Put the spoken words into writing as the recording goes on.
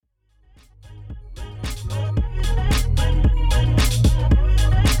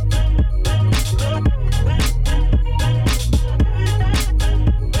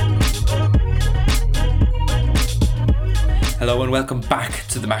and welcome back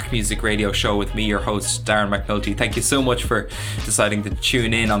to the Mac Music Radio Show with me, your host, Darren McNulty. Thank you so much for deciding to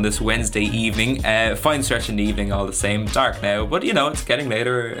tune in on this Wednesday evening. Fine stretch in the evening all the same. Dark now, but you know, it's getting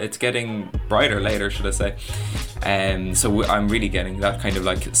later. It's getting brighter later, should I say. So I'm really getting that kind of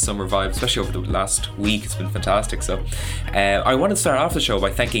like summer vibe, especially over the last week. It's been fantastic. So I want to start off the show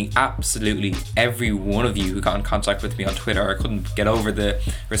by thanking absolutely every one of you who got in contact with me on Twitter. I couldn't get over the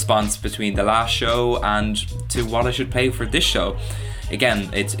response between the last show and to what I should play for this show. Again,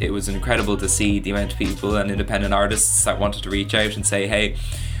 it was incredible to see the amount of people and independent artists that wanted to reach out and say, hey,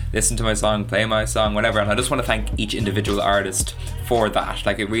 listen to my song, play my song, whatever. And I just want to thank each individual artist for that.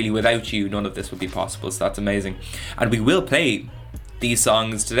 Like, it really, without you, none of this would be possible. So that's amazing. And we will play these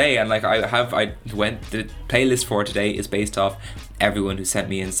songs today. And like the playlist for today is based off everyone who sent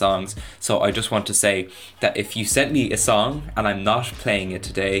me in songs. So I just want to say that if you sent me a song and I'm not playing it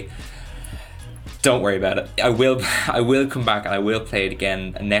today, don't worry about it. I will come back and I will play it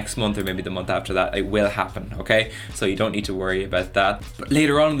again next month or maybe the month after that. It will happen, okay? So you don't need to worry about that. But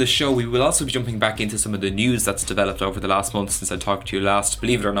later on in the show, we will also be jumping back into some of the news that's developed over the last month since I talked to you last.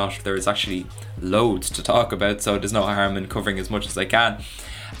 Believe it or not, there is actually loads to talk about, so there's no harm in covering as much as I can.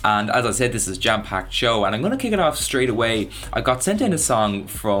 And as I said, this is a jam-packed show, and I'm going to kick it off straight away. I got sent in a song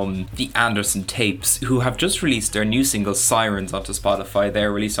from the Anderson Tapes, who have just released their new single Sirens onto Spotify.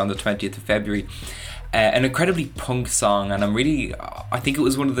 They're released on the 20th of February. An incredibly punk song, and I think it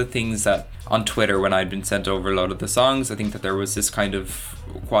was one of the things that on Twitter, when I'd been sent over a lot of the songs, I think that there was this kind of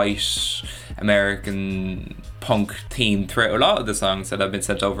quite American punk theme throughout a lot of the songs that have been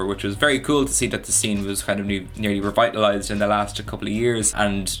sent over, which was very cool to see that the scene was kind of nearly revitalized in the last couple of years.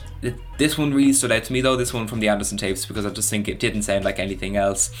 And this one really stood out to me though, this one from the Anderson Tapes, because I just think it didn't sound like anything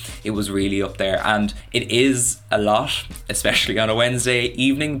else. It was really up there, and it is a lot, especially on a Wednesday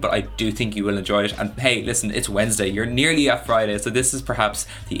evening, but I do think you will enjoy it. And hey, listen, it's Wednesday, you're nearly at Friday, so this is perhaps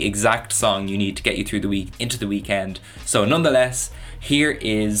the exact song you need to get you through the week, into the weekend. So nonetheless, here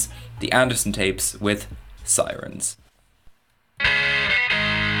is the Anderson Tapes with Sirens.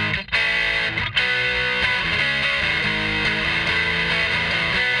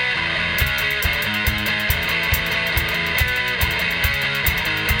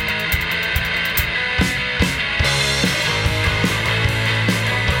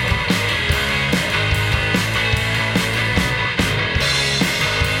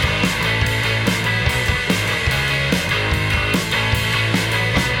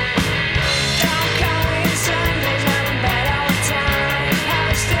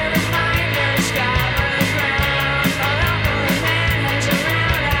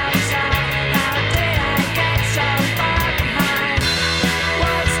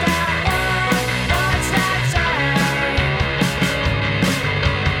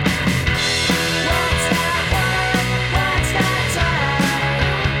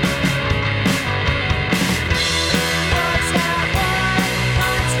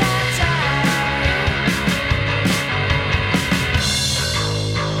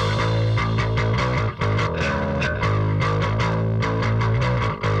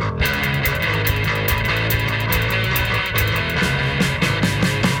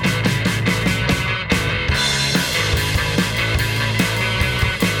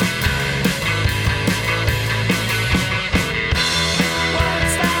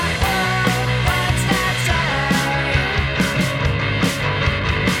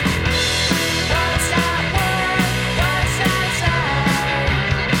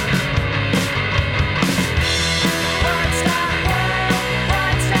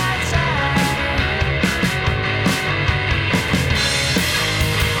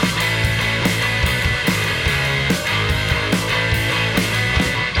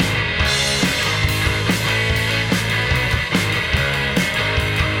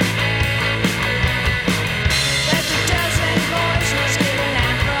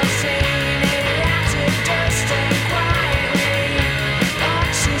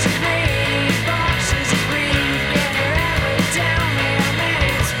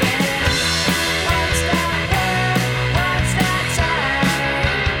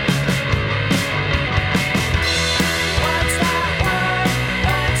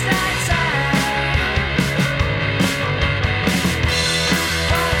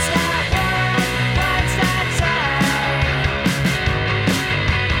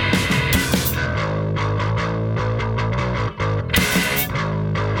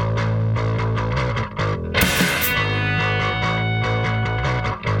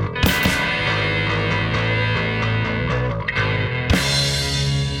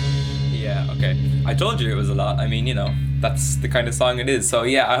 I told you it was a lot. I mean, you know, that's the kind of song it is. So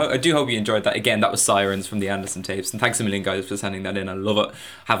yeah, I do hope you enjoyed that. Again, that was Sirens from the Anderson tapes, and thanks a million, guys, for sending that in. I love it.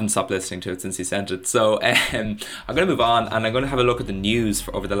 Haven't stopped listening to it since you sent it. So I'm going to move on, and I'm going to have a look at the news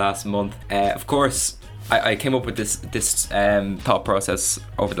for over the last month. Of course, I came up with this thought process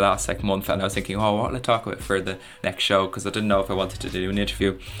over the last month, and I was thinking, what will I talk about for the next show, because I didn't know if I wanted to do an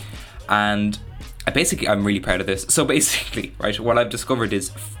interview. And I'm really proud of this. So basically, right, what I've discovered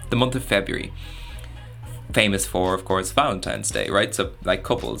is the month of February, famous for, of course, Valentine's Day, right? So like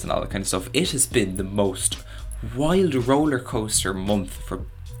couples and all that kind of stuff. It has been the most wild roller coaster month for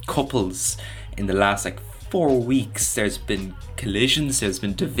couples in the last 4 weeks. There's been collisions, there's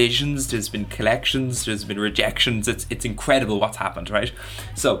been divisions, there's been collections, there's been rejections. It's incredible what's happened, right?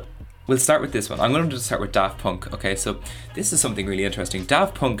 So we'll start with this one. I'm going to start with Daft Punk. Okay, so this is something really interesting.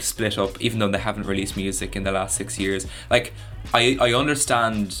 Daft Punk split up, even though they haven't released music in the last 6 years. I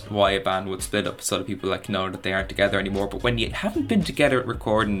understand why a band would split up, so that people know that they aren't together anymore. But when you haven't been together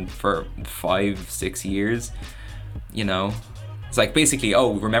recording for 5-6 years, it's basically,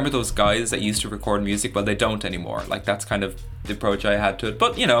 remember those guys that used to record music? Well, they don't anymore. That's kind of the approach I had to it.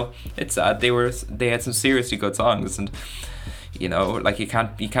 But it's sad. They had some seriously good songs, and you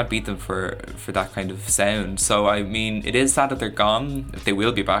can't beat them for that kind of sound. So I mean, it is sad that they're gone. They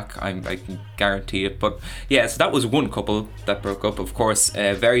will be back, I can guarantee it. But yeah, so that was one couple that broke up. Of course,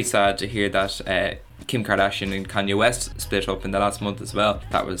 very sad to hear that Kim Kardashian and Kanye West split up in the last month as well.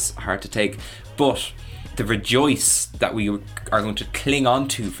 That was hard to take. But the rejoice that we are going to cling on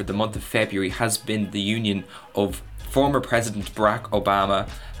to for the month of February has been the union of former President Barack Obama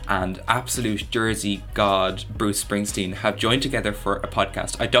and absolute Jersey god Bruce Springsteen have joined together for a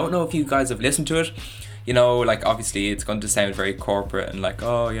podcast. I don't know if you guys have listened to it. Obviously it's going to sound very corporate and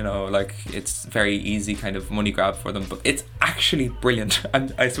it's very easy kind of money grab for them, but it's actually brilliant.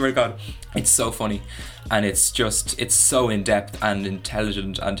 And I swear to God, it's so funny, and it's so in-depth and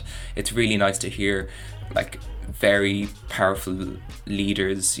intelligent, and it's really nice to hear very powerful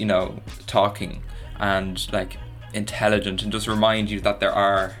leaders, talking and intelligent, and just remind you that there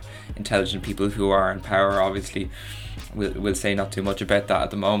are intelligent people who are in power. Obviously we'll say not too much about that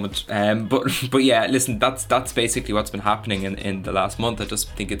at the moment, but yeah, listen, that's basically what's been happening in the last month. I just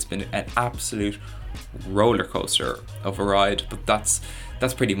think it's been an absolute roller coaster of a ride, but that's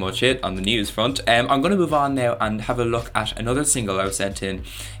pretty much it on the news front. I'm going to move on now and have a look at another single I was sent in.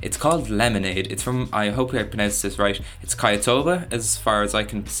 It's called Lemonade. It's from, I hope I pronounced this right, it's Kayatoba as far as I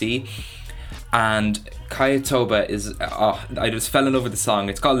can see. And Kayatoba is, I just fell in love with the song.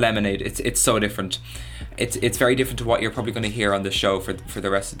 It's called Lemonade. It's so different. It's very different to what you're probably going to hear on the show for the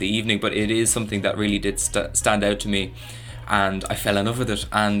rest of the evening, but it is something that really did stand out to me, and I fell in love with it.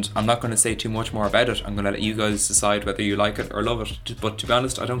 And I'm not going to say too much more about it. I'm going to let you guys decide whether you like it or love it. But to be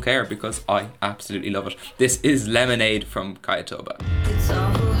honest, I don't care, because I absolutely love it. This is Lemonade from Kayatoba. It's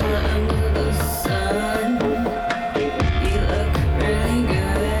awful hot under the sun. You look really good.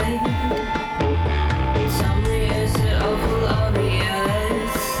 Tell me, is it awful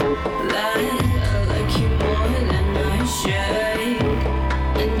obvious that I like you more than I should?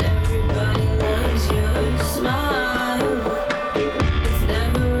 And everybody loves your smile. It's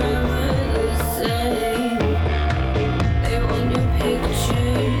never ever the same. They want your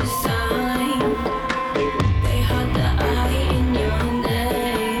picture signed. They had the I in your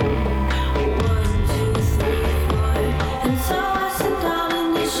name. 1, 2, 3, 4. And so I sit down in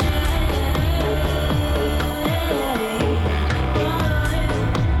the shade.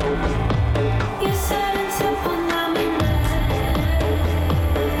 You said it's up on lemonade.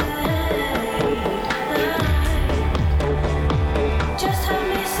 Just have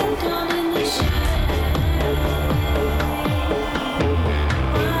me sit down in the shade.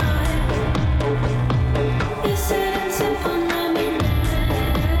 You said it's up on lemonade.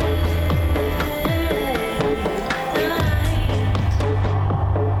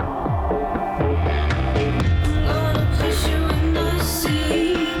 I'm gonna push you in the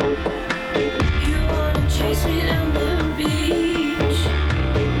sea. You wanna chase me down the beach.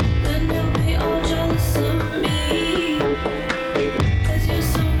 Then you'll be all jealous of me, 'cause you're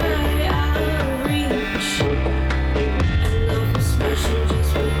so very out of reach. And love is special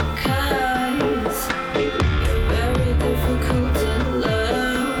just because you're very difficult to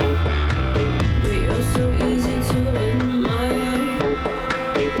love, but you're so easy to admire.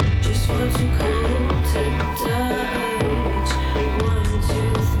 Just far too cold to touch. 1,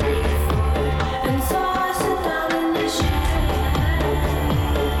 2, 3, 4. And so I sit down in the shade.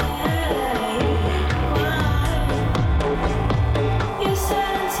 You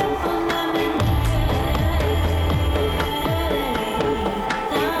said it's up on lemonade.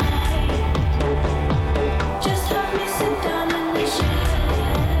 Just have me sit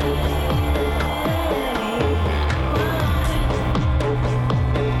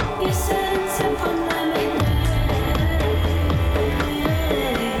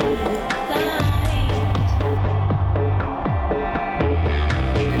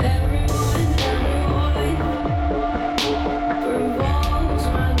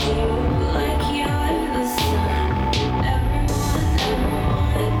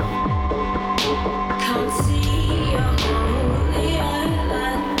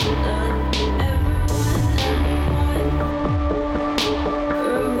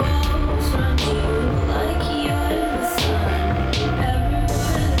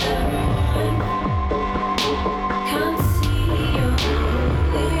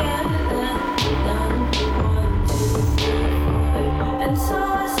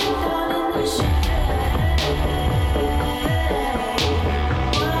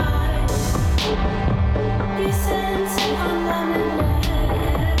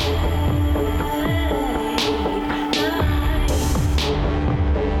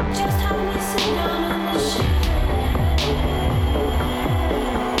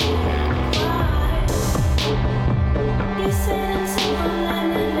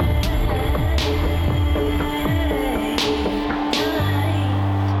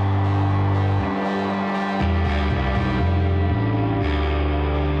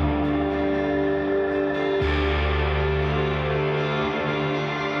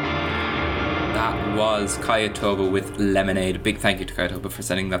was Kaya Toba with Lemonade. Big thank you to Kaya Toba for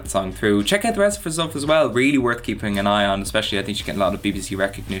sending that song through. Check out the rest of her stuff as well. Really worth keeping an eye on, especially I think she's getting a lot of BBC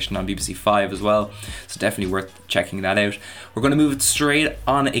recognition on BBC 5 as well. So definitely worth checking that out. We're going to move it straight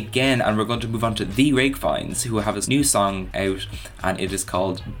on again, and we're going to move on to The Rakevines, who have a new song out, and it is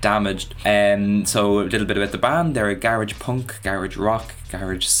called Damaged. So a little bit about the band. They're a garage punk, garage rock,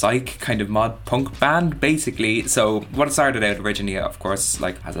 garage psych kind of mod punk band basically. So what it started out originally, of course,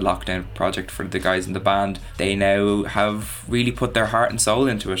 like as a lockdown project for the guys in the band, they now have really put their heart and soul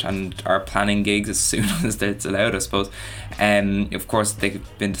into it and are planning gigs as soon as it's allowed, I suppose. Of course, they've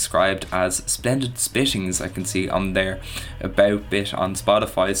been described as splendid spittings, I can see on their about bit on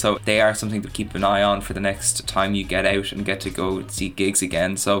Spotify, so they are something to keep an eye on for the next time you get out and get to go see gigs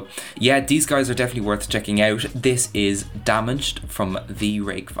again. So yeah, these guys are definitely worth checking out. This is Damaged from The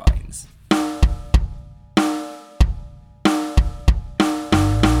Rakevines.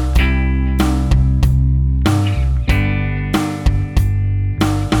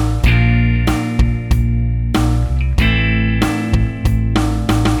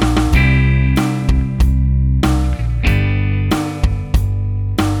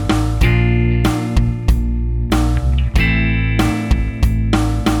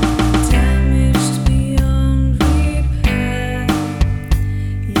 Damaged beyond repair.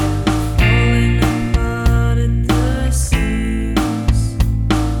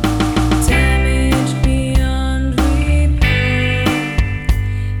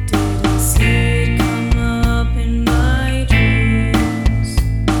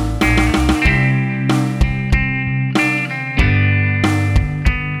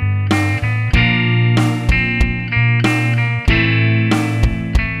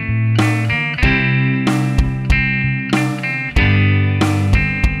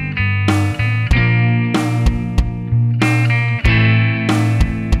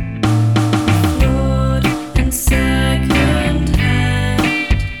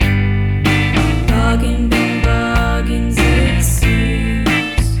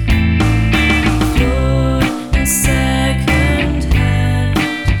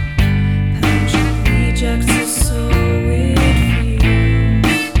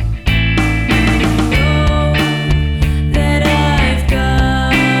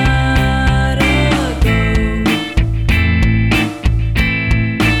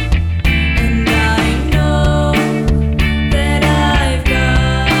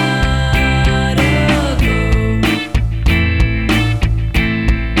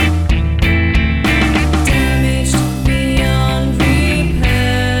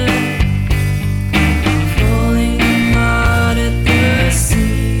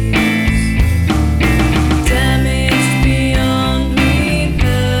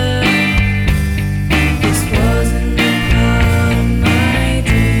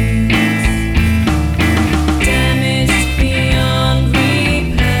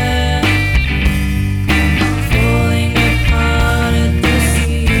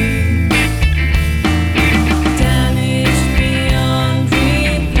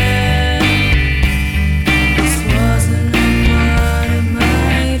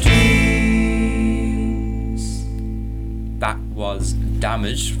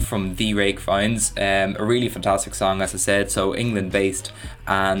 Damaged from The Rakevines, a really fantastic song, as I said, so England based.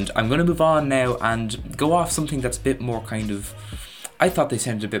 And I'm going to move on now and go off something that's a bit more kind of, I thought they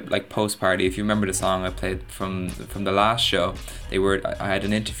sounded a bit like Post Party. If you remember the song I played from the last show, I had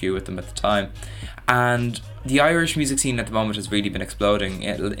an interview with them at the time. And the Irish music scene at the moment has really been exploding.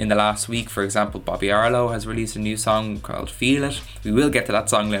 In the last week, for example, Bobby Arlo has released a new song called Feel It. We will get to that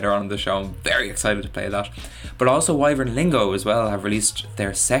song later on in the show. I'm very excited to play that. But also Wyvern Lingo as well have released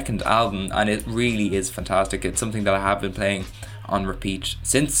their second album, and it really is fantastic. It's something that I have been playing on repeat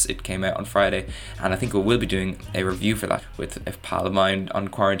since it came out on Friday, and I think we will be doing a review for that with a pal of mine on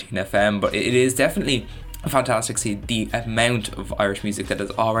Quarantine FM. But it is definitely fantastic to see the amount of Irish music that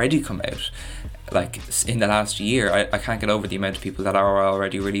has already come out. Like in the last year, I can't get over the amount of people that are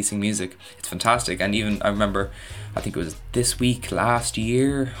already releasing music. It's fantastic. And even I remember, I think it was this week last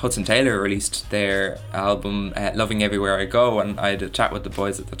year, Hudson Taylor released their album Loving Everywhere I Go, and I had a chat with the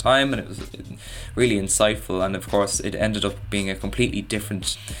boys at the time, and it was really insightful. And of course it ended up being a completely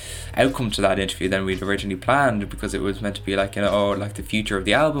different outcome to that interview than we'd originally planned, because it was meant to be like, you know, like the future of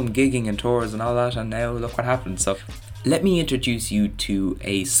the album, gigging and tours and all that, and now look what happened. So let me introduce you to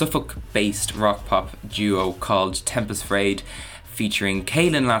a Suffolk-based rock pop duo called Tempest Frayed, featuring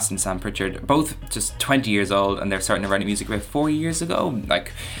Caelan Last and Sam Pritchard, both just 20 years old, and they're starting to write music about 4 years ago.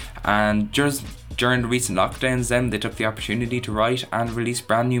 Like, And during the recent lockdowns then, they took the opportunity to write and release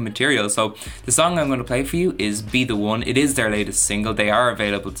brand new material. So the song I'm going to play for you is Be The One. It is their latest single. They are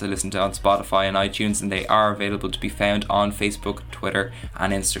available to listen to on Spotify and iTunes, and they are available to be found on Facebook, Twitter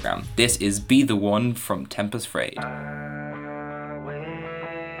and Instagram. This is Be The One from Tempest Frayed.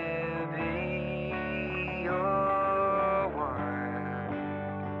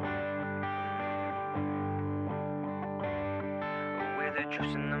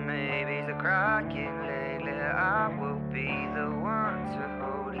 Trust in the maybes, the cracking lately. I will be the one to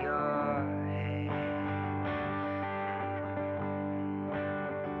hold your hand.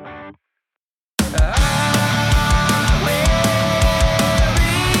 I will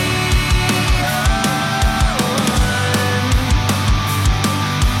be the one.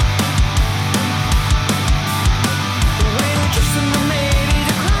 With trust in the maybes,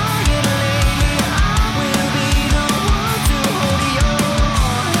 the cracking lately. I will be the one to hold your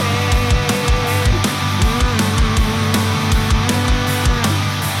hand.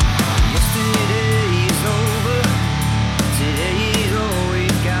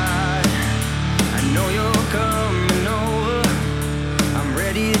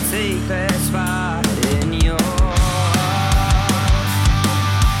 Take that spot in your heart.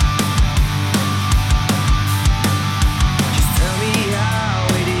 Just tell me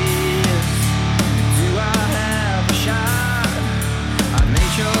how it is. Do I have a shot? I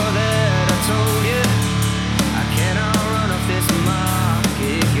made sure that I told you I cannot run off this mark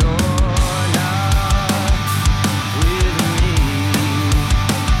if you're not with me.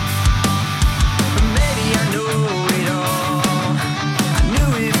 Maybe I know it all. I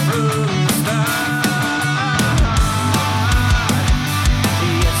knew it from the start.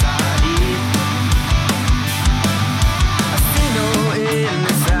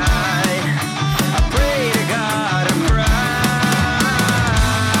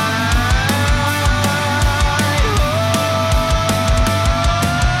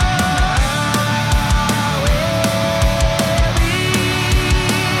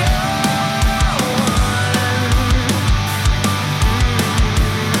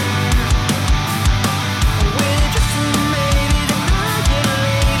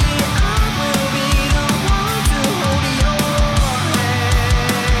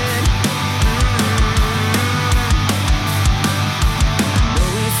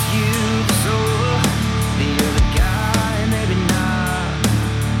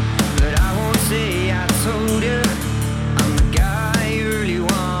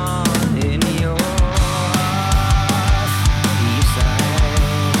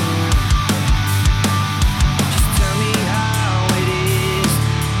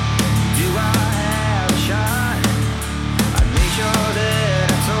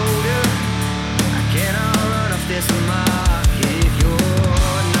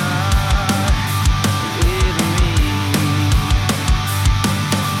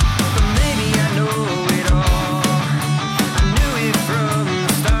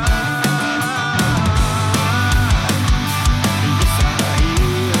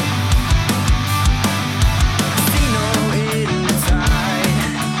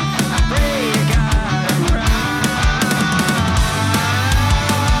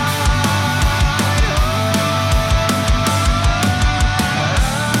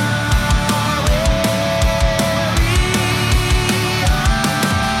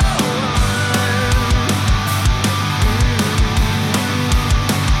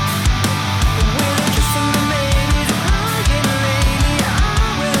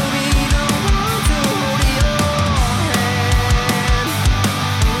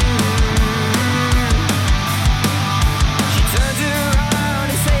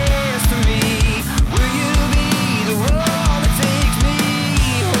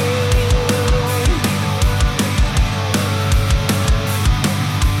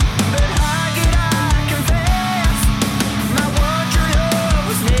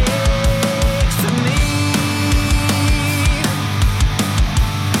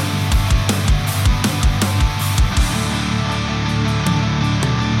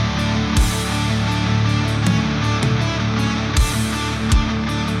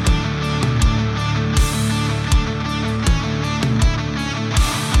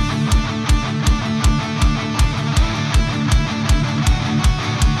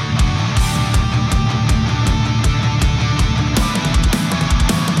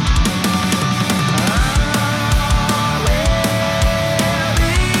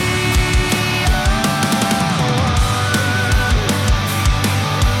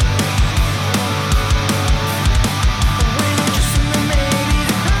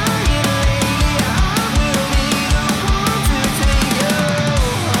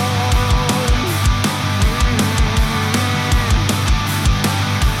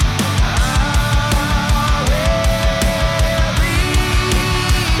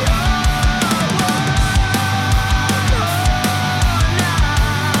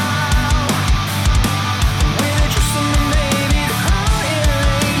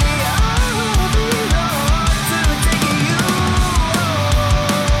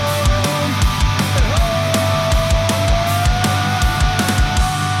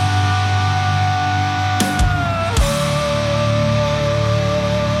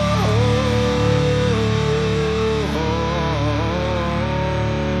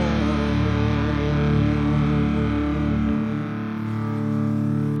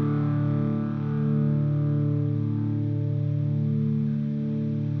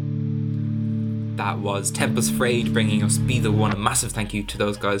 that was Tempus Frayed bringing us Be The One. A massive thank you to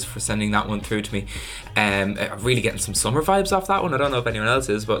those guys for sending that one through to me. Really getting some summer vibes off that one. I don't know if anyone else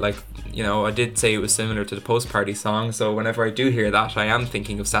is, but like, you know, I did say it was similar to the post-party song, so whenever I do hear that, I am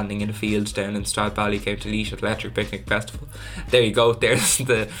thinking of standing in a field down in Stradbally, County Laois at Electric Picnic Festival. There you go, there's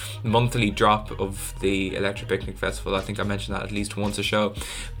the monthly drop of the Electric Picnic Festival. I think I mentioned that at least once a show.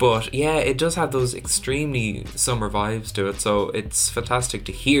 But yeah, it does have those extremely summer vibes to it, so it's fantastic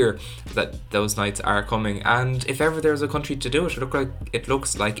to hear that those nights are coming. And if ever there's a country to do it, it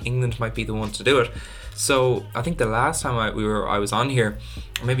looks like England might be the one to do it. So I think the last time I was on here,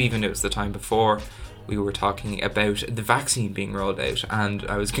 or maybe even it was the time before, we were talking about the vaccine being rolled out, and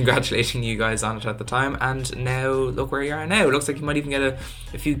I was congratulating you guys on it at the time, and now look where you are now. It looks like you might even get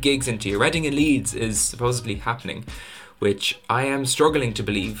a few gigs into you. Reading and Leeds is supposedly happening, which I am struggling to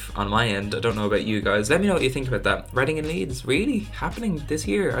believe on my end. I don't know about you guys. Let me know what you think about that. Reading and Leeds really happening this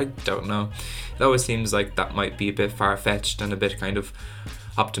year? I don't know. It always seems like that might be a bit far-fetched and a bit kind of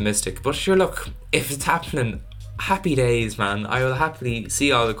optimistic, but sure, look, if it's happening, happy days, man. I will happily see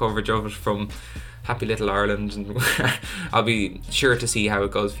all the coverage of it from happy little Ireland, and I'll be sure to see how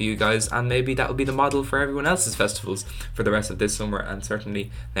it goes for you guys, and maybe that'll be the model for everyone else's festivals for the rest of this summer and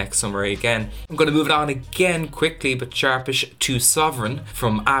certainly next summer again. I'm going to move it on again quickly but sharpish to Sovereign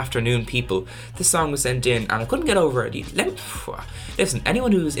from Afternoon People. This song was sent in and I couldn't get over it. Listen,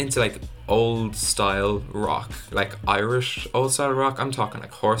 anyone who's into like old style rock, like Irish old style rock, I'm talking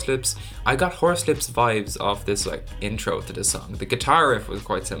like Horselips. I got Horselips vibes off this like intro to this song. The guitar riff was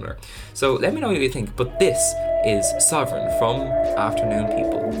quite similar. So let me know what you think, but this is Sovereign from Afternoon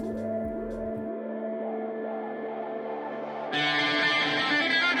People.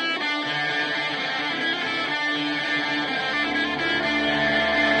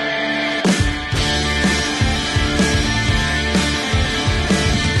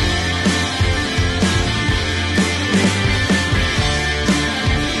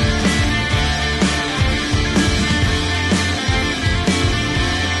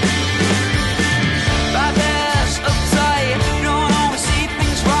 Bypass uptight, don't always see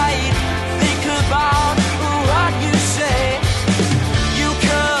things right.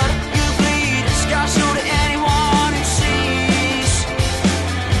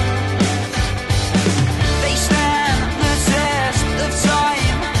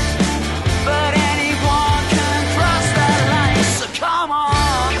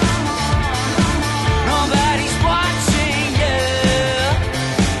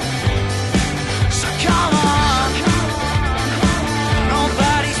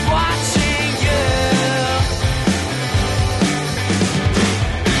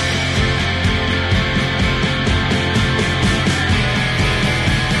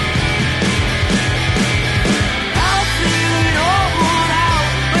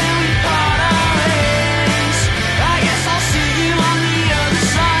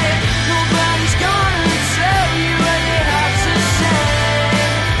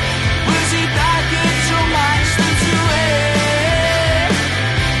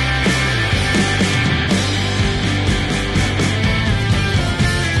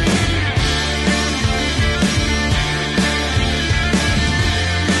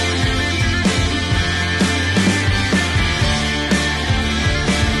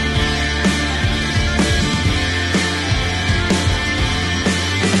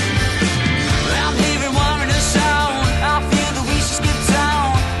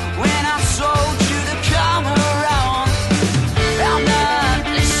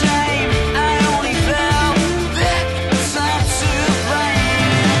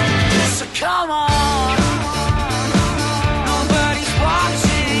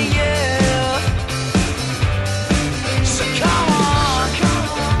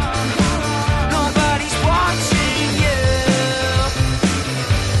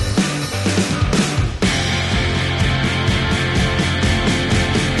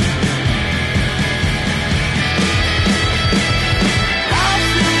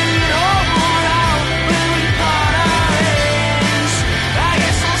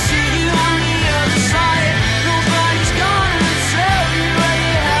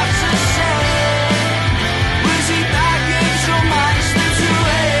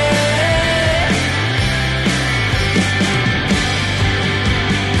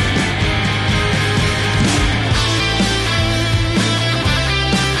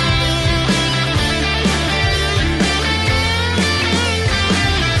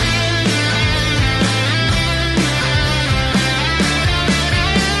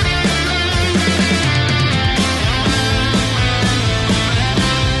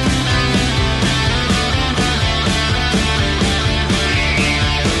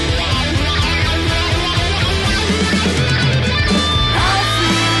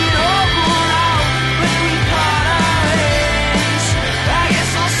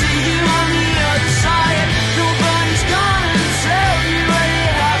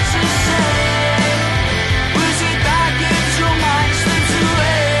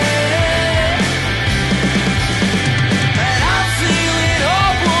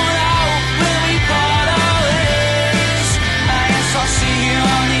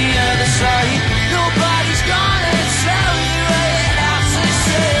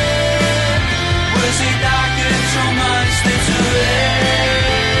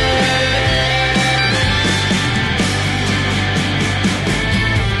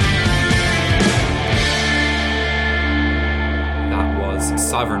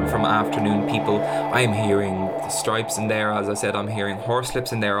 afternoon, people. I am hearing the Stripes in there, as I said, I'm hearing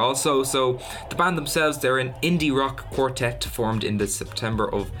Horslips in there also. So the band themselves, they're an indie rock quartet formed in the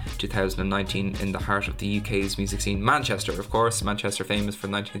September of 2019 in the heart of the UK's music scene. Manchester, of course, Manchester famous for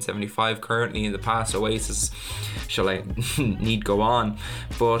 1975, currently in the past Oasis, shall I need go on,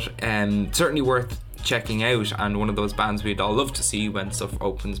 but certainly worth checking out, and one of those bands we'd all love to see when stuff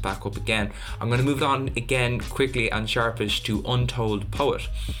opens back up again. I'm going to move on again quickly and sharpish to Untold Poet.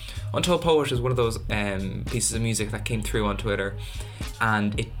 Untold Poet is one of those pieces of music that came through on Twitter,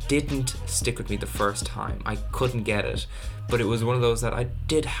 and it didn't stick with me the first time. I couldn't get it, but it was one of those that I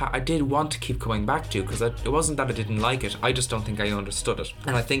did want to keep coming back to, because it wasn't that I didn't like it, I just don't think I understood it,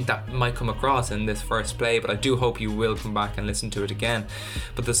 and I think that might come across in this first play, but I do hope you will come back and listen to it again.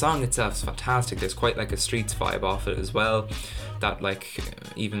 But the song itself is fantastic. There's quite like a Streets vibe off it as well, that like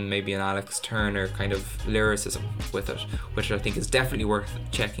even maybe an Alex Turner kind of lyricism with it, which I think is definitely worth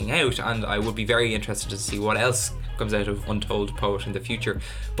checking out, and I would be very interested to see what else comes out of Untold Poet in the future.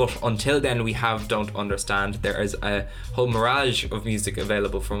 But until then, we have Don't Understand. There is a whole mirage of music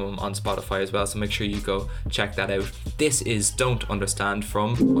available from him on Spotify as well, so make sure you go check that out. This is Don't Understand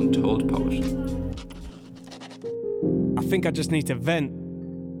from Untold Poet. I think I just need to vent,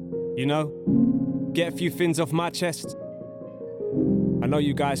 you know, get a few things off my chest. I know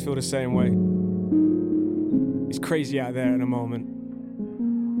you guys feel the same way. It's crazy out there at the moment,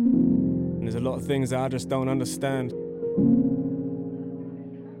 and there's a lot of things that I just don't understand.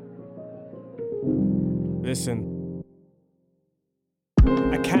 Listen.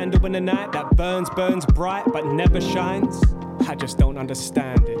 A candle in the night that burns bright but never shines. I just don't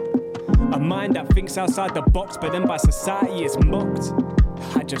understand it. A mind that thinks outside the box but then by society is mocked.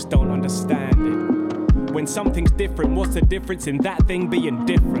 I just don't understand it. When something's different, what's the difference in that thing being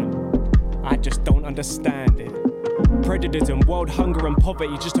different? I just don't understand it. Prejudice and world hunger and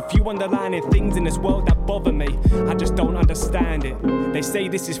poverty, just a few underlying things in this world that bother me. I just don't understand it. They say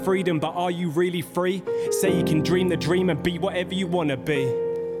this is freedom, but are you really free? Say you can dream the dream and be whatever you wanna be.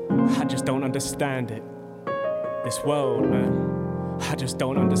 I just don't understand it. This world, man, I just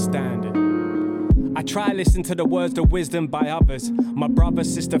don't understand it. I try to listen to the words of wisdom by others, my brother,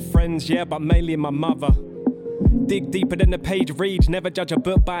 sister, friends, yeah, but mainly my mother. Dig deeper than the page reads, never judge a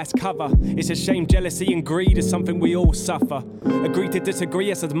book by its cover. It's a shame, jealousy and greed is something we all suffer. Agree to disagree,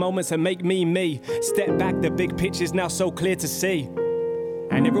 yes, there's moments that make me me. Step back, the big picture's now so clear to see.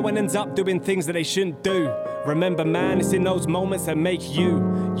 And everyone ends up doing things that they shouldn't do. Remember, man, it's in those moments that make you.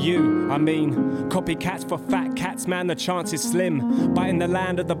 I mean, copycats for fat cats, man, the chance is slim. But in the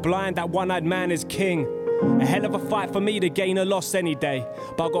land of the blind, that one-eyed man is king. A hell of a fight for me to gain or loss any day.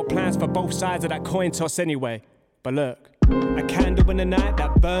 But I've got plans for both sides of that coin toss anyway. But look, a candle in the night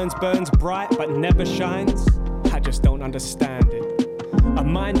that burns bright but never shines. I just don't understand it. A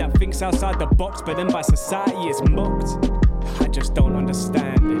mind that thinks outside the box but then by society is mocked. I just don't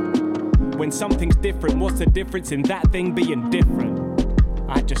understand it. When something's different, what's the difference in that thing being different?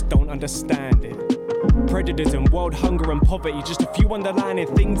 I just don't understand it. Prejudice and world hunger and poverty, just a few underlying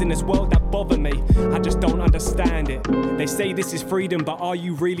things in this world that bother me. I just don't understand it. They say this is freedom, but are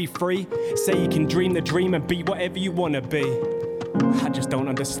you really free? Say you can dream the dream and be whatever you wanna be. I just don't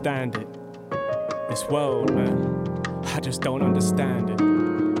understand it. This world, man, I just don't understand it.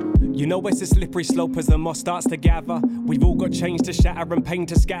 You know it's a slippery slope as the moss starts to gather. We've all got change to shatter and pain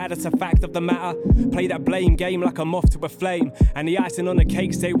to scatter, that's a fact of the matter. Play that blame game like a moth to a flame, and the icing on the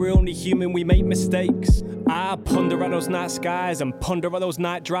cake say we're only human, we make mistakes. I ponder at those night skies and ponder at those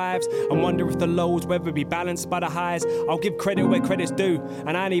night drives and wonder if the lows will ever be balanced by the highs. I'll give credit where credit's due,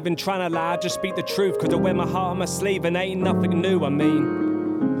 and I ain't even trying to lie, I just speak the truth, cause I wear my heart on my sleeve and ain't nothing new, I mean.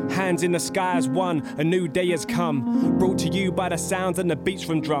 Hands in the sky as one, a new day has come. Brought to you by the sounds and the beats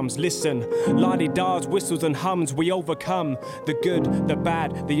from drums. Listen, la-di-dahs, whistles and hums, we overcome. The good, the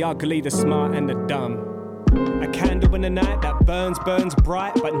bad, the ugly, the smart and the dumb. A candle in the night that burns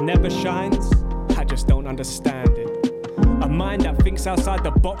bright but never shines. I just don't understand it. A mind that thinks outside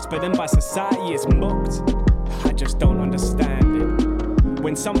the box but then by society is mocked. I just don't understand it.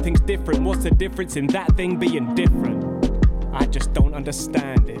 When something's different, what's the difference in that thing being different? I just don't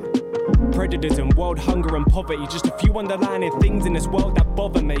understand it. Prejudice and world hunger and poverty, just a few underlying things in this world that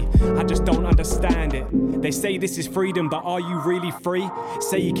bother me. I just don't understand it. They say this is freedom, but are you really free?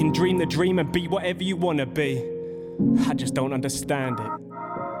 Say you can dream the dream and be whatever you wanna be. I just don't understand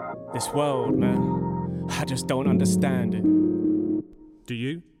it. This world, man, I just don't understand it. Do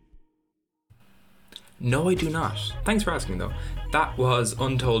you? No, I do not. Thanks for asking, though. That was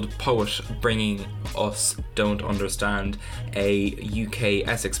Untold Poet bringing us Don't Understand, a UK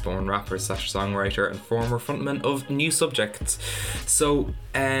Essex-born rapper / songwriter and former frontman of New Subjects. So,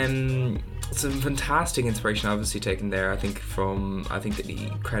 some fantastic inspiration obviously taken there, I think that he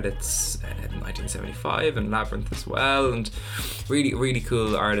credits 1975 and Labyrinth as well, and really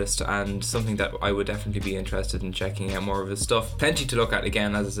cool artist, and something that I would definitely be interested in checking out more of his stuff. Plenty to look at,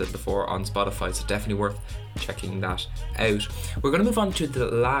 again, as I said before, on Spotify, so definitely worth checking that out. We're going to move on to the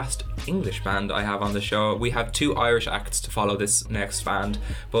last English band I have on the show. We have 2 Irish acts to follow this next band,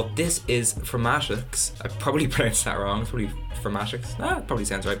 but this is Formatics. I probably pronounced that wrong. It's probably Formatics. It probably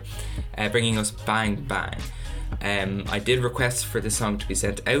sounds right. Bringing us Bang Bang. I did request for this song to be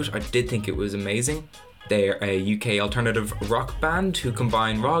sent out. I did think it was amazing. They're a UK alternative rock band who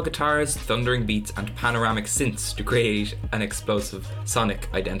combine raw guitars, thundering beats and panoramic synths to create an explosive sonic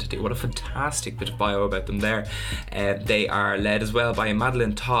identity. What a fantastic bit of bio about them there. They are led as well by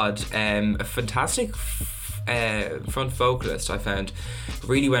Madeline Todd, a fantastic front vocalist. I found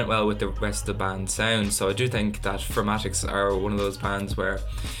really went well with the rest of the band's sound, so I do think that Formatics are one of those bands where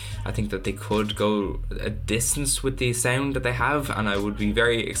I think that they could go a distance with the sound that they have, and I would be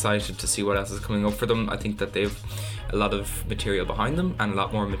very excited to see what else is coming up for them. I think that they've a lot of material behind them and a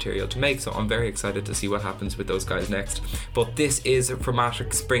lot more material to make, so I'm very excited to see what happens with those guys next. But this is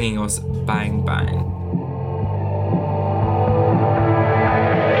Formatics bringing us Bang Bang.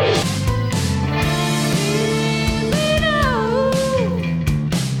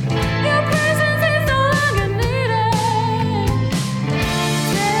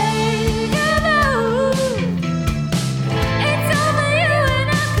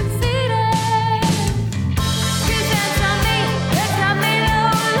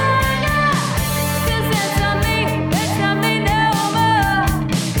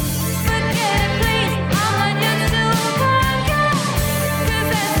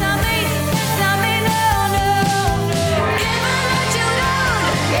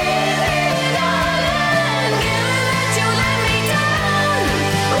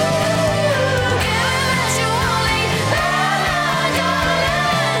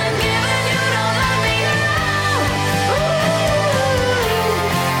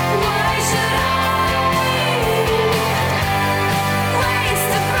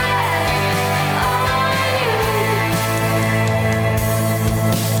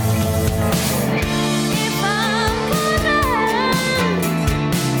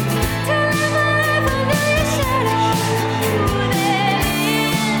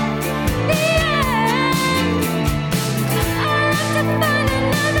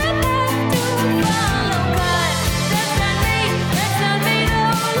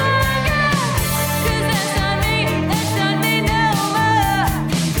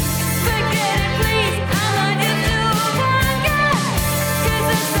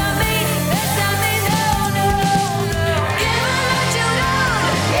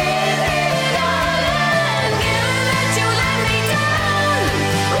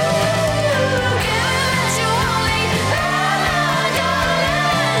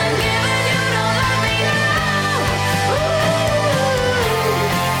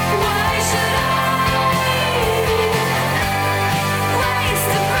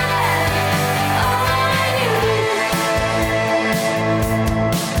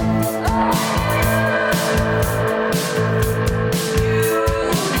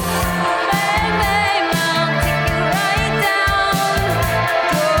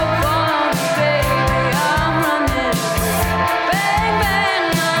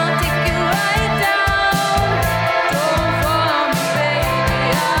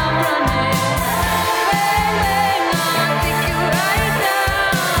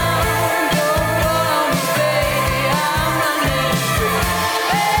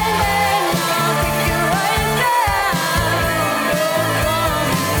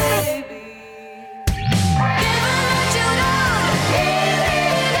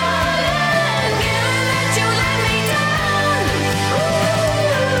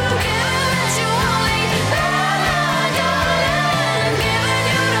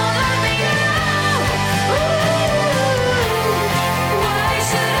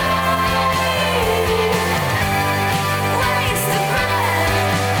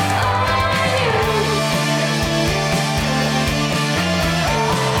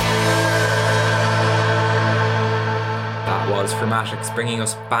 Formatics bringing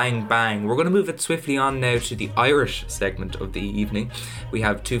us Bang Bang. We're going to move it swiftly on now to the Irish segment of the evening. We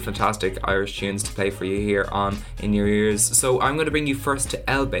have 2 fantastic Irish tunes to play for you here on In Your Ears. So I'm going to bring you first to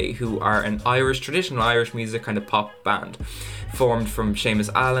Elbay, who are an traditional Irish music kind of pop band. Formed from Seamus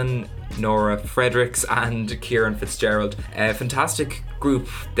Allen, Nora Fredericks and Kieran Fitzgerald. A fantastic group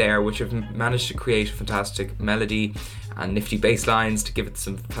there which have managed to create a fantastic melody and nifty bass lines to give it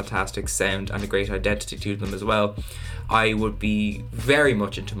some fantastic sound and a great identity to them as well. I would be very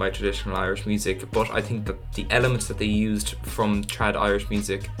much into my traditional Irish music, but I think that the elements that they used from trad Irish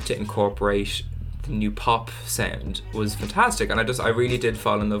music to incorporate the new pop sound was fantastic, and I really did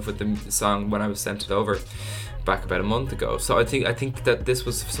fall in love with the song when I was sent it over back about a month ago. So I think that this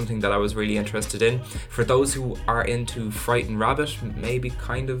was something that I was really interested in. For those who are into Frightened Rabbit, maybe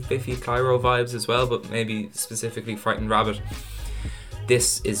kind of Biffy Clyro vibes as well, but maybe specifically Frightened Rabbit,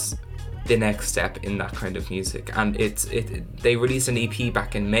 this is the next step in that kind of music. And they released an EP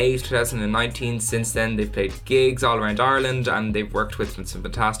back in May 2019. Since then they've played gigs all around Ireland, and they've worked with some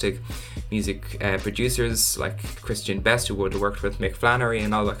fantastic music producers like Christian Best, who would have worked with Mick Flannery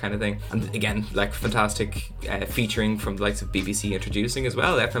and all that kind of thing. And again, like fantastic featuring from the likes of BBC Introducing as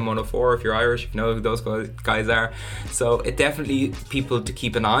well, FM 104. If you're Irish, you know who those guys are. So it definitely people to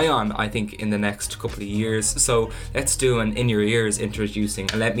keep an eye on, I think, in the next couple of years. So let's do an In Your Ears introducing,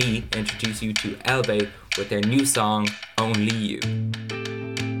 and let me introduce you to Elbe with their new song Only You.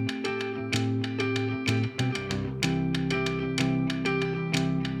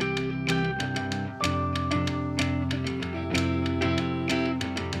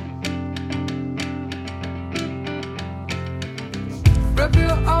 Wrap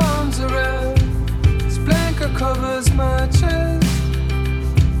your arms around this blanket covers my chest.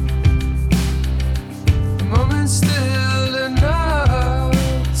 The moment's still enough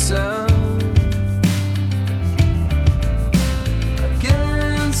sound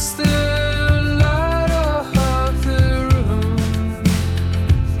against the light of the room.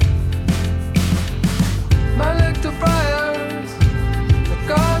 My lector briars, the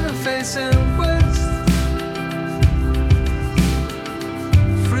garden facing west.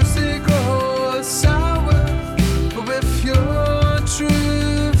 Fruits they grow sour, but with your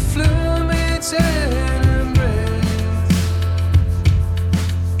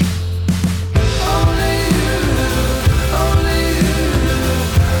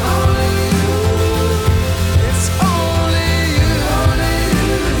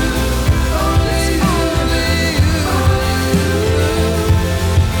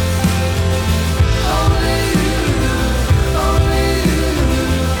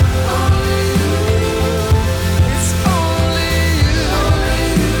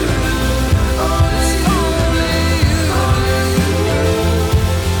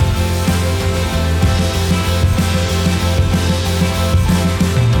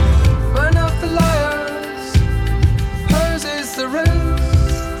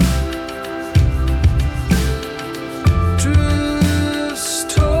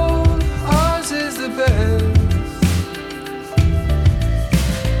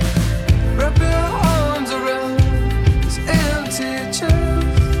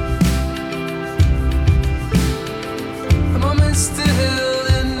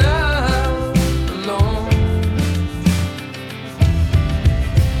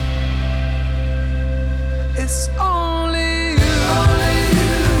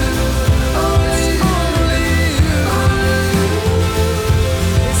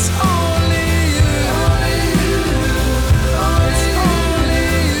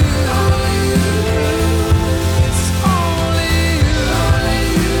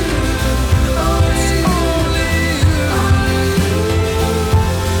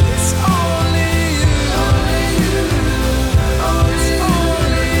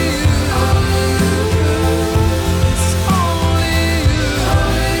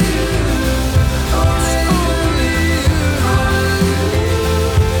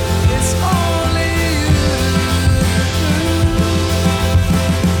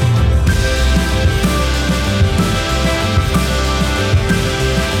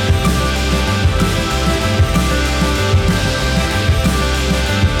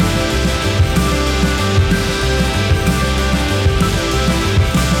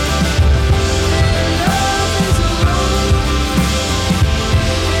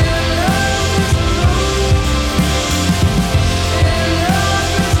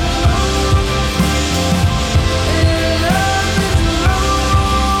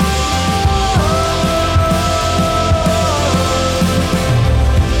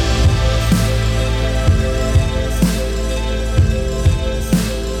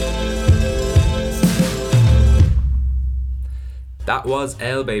That was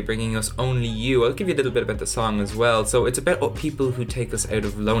Elbe bringing us Only You. I'll give you a little bit about the song as well. So it's about people who take us out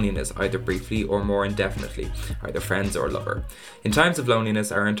of loneliness, either briefly or more indefinitely, either friends or lover. In times of loneliness,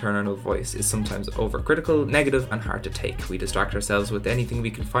 our internal voice is sometimes overcritical, negative and hard to take. We distract ourselves with anything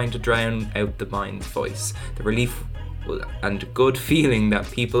we can find to drown out the mind's voice. The relief and good feeling that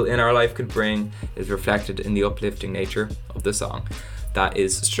people in our life could bring is reflected in the uplifting nature of the song. That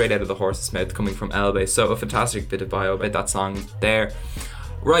is straight out of the horse's mouth, coming from Elbe. So a fantastic bit of bio about that song there.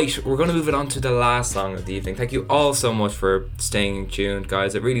 Right, we're going to move it on to the last song of the evening. Thank you all so much for staying tuned,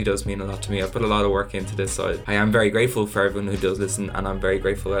 guys. It really does mean a lot to me. I put a lot of work into this, so I am very grateful for everyone who does listen, and I'm very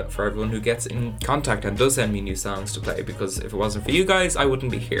grateful for everyone who gets in contact and does send me new songs to play, because if it wasn't for you guys, I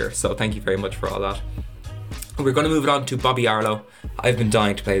wouldn't be here. So thank you very much for all that. We're going to move it on to Bobby Arlo. I've been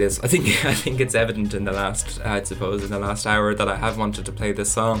dying to play this. I think it's evident in the last hour that I have wanted to play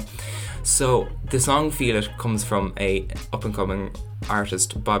this song. So the song Feel It comes from a up and coming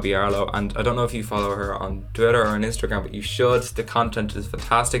artist, Bobby Arlo, and I don't know if you follow her on Twitter or on Instagram, but you should. The content is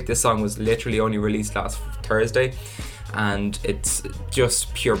fantastic. This song was literally only released last Thursday, and it's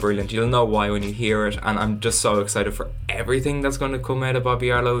just pure brilliant. You'll know why when you hear it, and I'm just so excited for everything that's going to come out of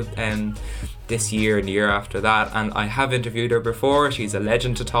Bobby Arlo this year and the year after that. And I have interviewed her before. She's a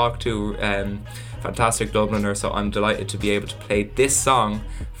legend to talk to, fantastic Dubliner, so I'm delighted to be able to play this song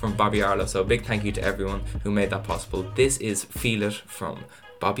from Bobby Arlo. So a big thank you to everyone who made that possible. This is Feel It from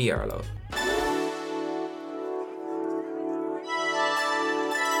Bobby Arlo.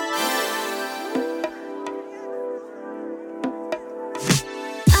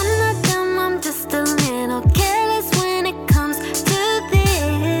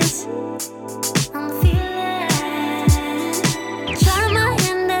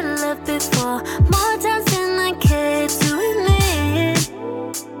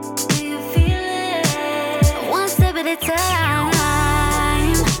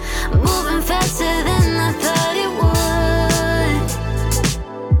 Moving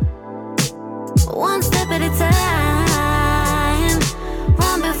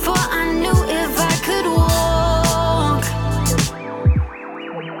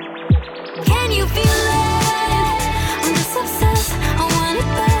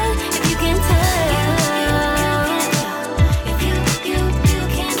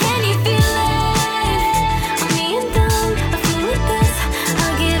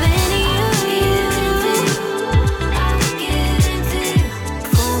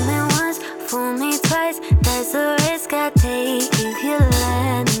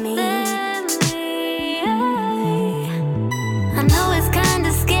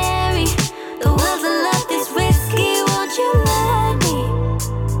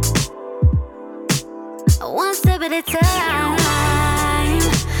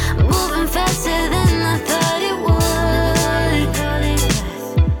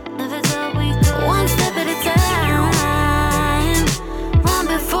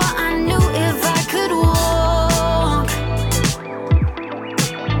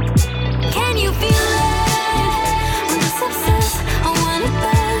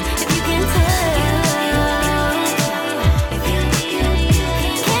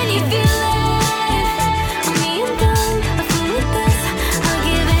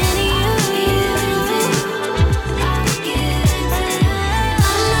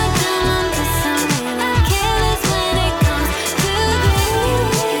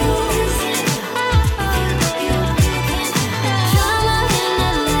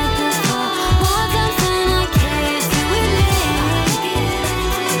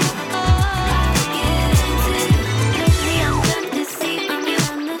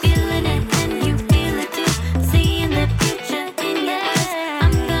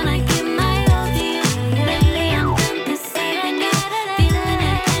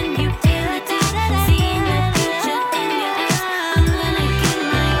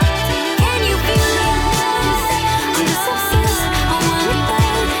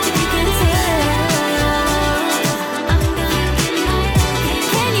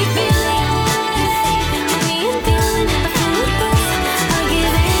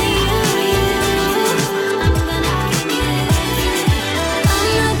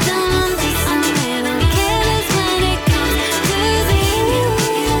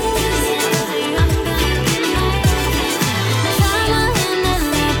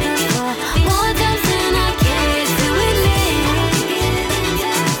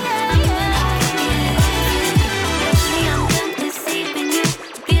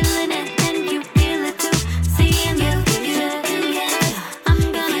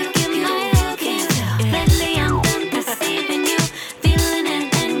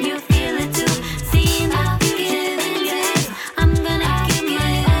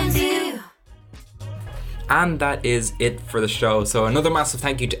And that is it for the show. So another massive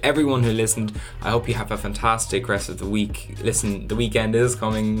thank you to everyone who listened. I hope you have a fantastic rest of the week. Listen, the weekend is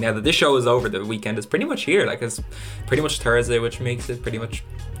coming. Now that this show is over, the weekend is pretty much here. Like, it's pretty much Thursday, which makes it pretty much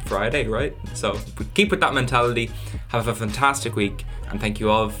Friday, right? So keep with that mentality. Have a fantastic week, and thank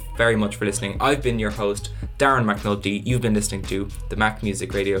you all very much for listening. I've been your host, Darren McNulty. You've been listening to the Mac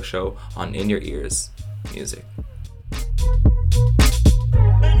Music Radio Show on In Your Ears Music.